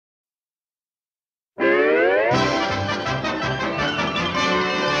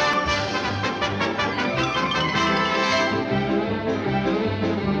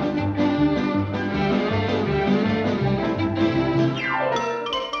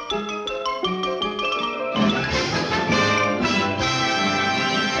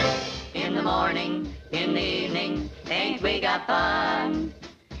got fun.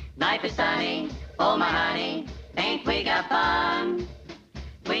 Life is sunny, oh my honey, ain't we got fun?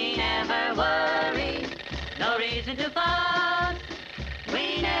 We never worry, no reason to fuss.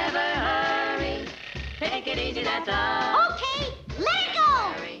 We never hurry, take it easy, that's all. Okay, let it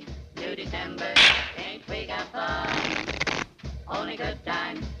go! January to December, ain't we got fun? Only good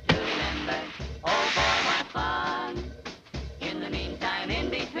times to remember, oh boy, what fun. In the meantime, in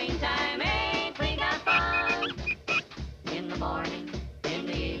between time, ain't we got fun? In the morning, in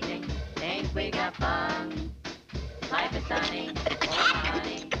the evening, ain't we got fun? Life is sunny, oh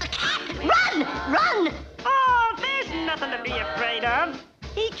honey. Run! Run! Oh, there's nothing to be afraid of.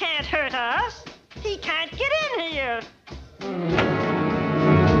 He can't hurt us. He can't get in here.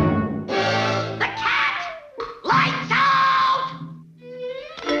 The cat! Lights out!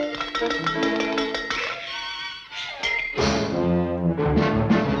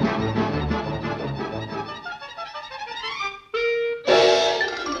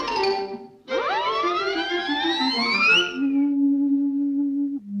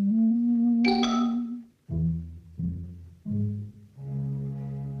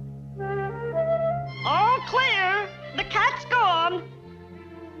 All clear. The cat's gone.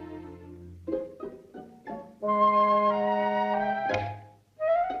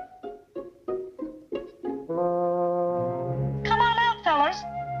 Come on out, fellas.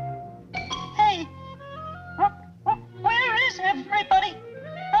 Hey, where is everybody?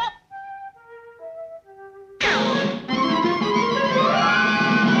 Huh?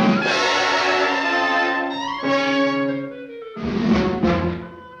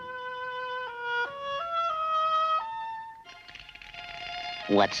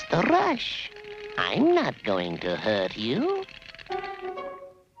 What's the rush? I'm not going to hurt you.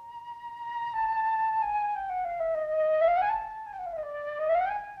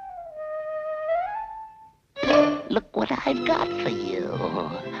 Look what I've got for you.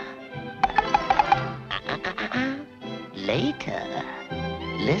 Later.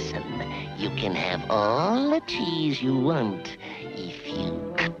 Listen, you can have all the cheese you want if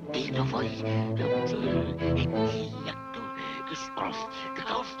you cut it away.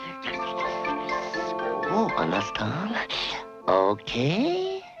 Oh, understand?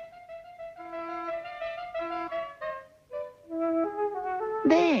 Okay.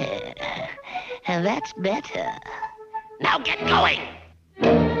 There. That's better. Now get going!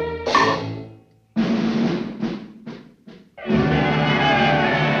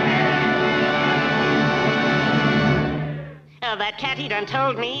 That catty done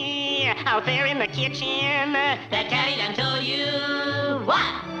told me out there in the kitchen. That catty done told you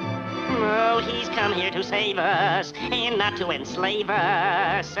what? Oh, he's come here to save us and not to enslave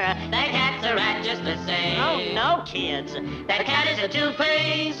us. That cat's a rat just the same. Oh, no, kids. That cat is a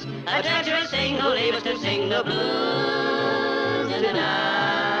two-face, a treacherous thing who'll leave us to sing the blues in the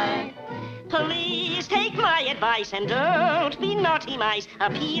night. Please take my advice and don't be naughty mice.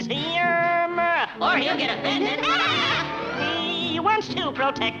 Appease him. Or he'll get offended. He wants to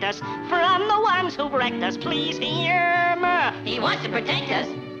protect us from the ones who've wrecked us. Please him. He wants to protect us.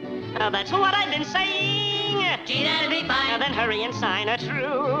 That's what I've been saying. Gee, that'll be fine. Then hurry and sign a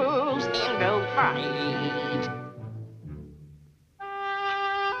truce and go fight.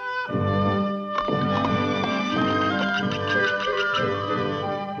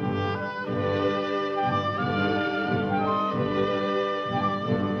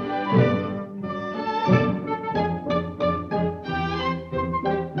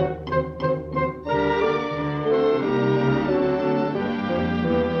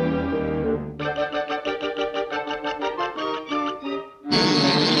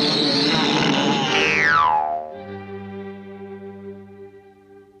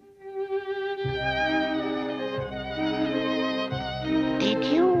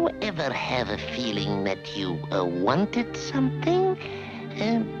 Have a feeling that you wanted something,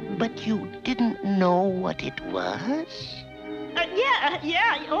 but you didn't know what it was?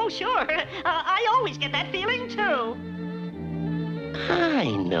 Yeah, oh sure. I always get that feeling too.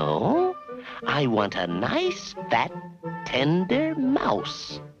 I know. I want a nice, fat, tender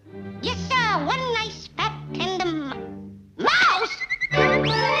mouse. Yes, sir. One nice, fat, tender mouse!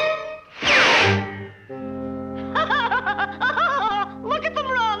 Look at them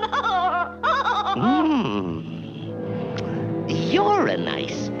run! You're a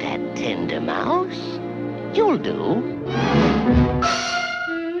nice, fat, tender mouse. You'll do.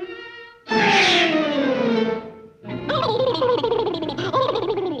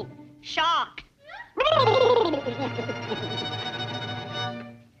 Shock.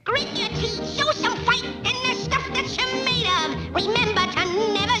 Grit your teeth, show some fight in the stuff that you're made of. Remember to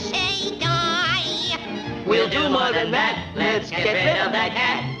never say die. We'll do more than than that. Let's get rid of that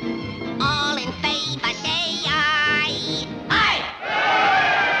cat. All in favor, say aye. Aye!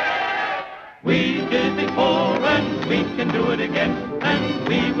 We did it before and we can do it again, and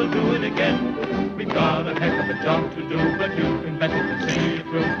we will do it again. We've got a heck of a job to do, but you can bet it to see it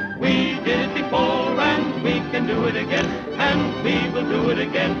through. We did it before and we can do it again, and we will do it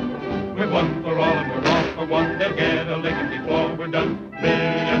again. We're one for all and we're all for one. They'll get a licking before we're done.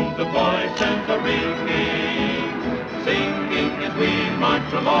 Millions of voices are ringing, singing as we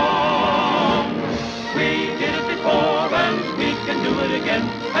march along. We did it before and we can do it again,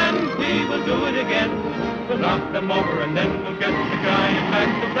 and we will do it again. We'll knock them over and then we'll get the giant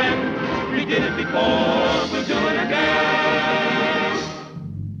back to friend. We did it before, we'll do it again.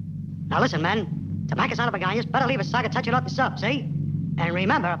 Now listen, men. To back us out of Bagayas, better leave a saga touching up the sub, see? And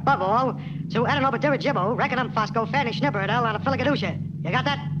remember, above all, to Edinova Dirigibo, Reckonum Fosco, Fanny Schnipper, and El on a Filigadusha. You got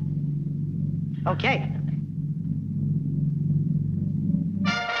that? Okay.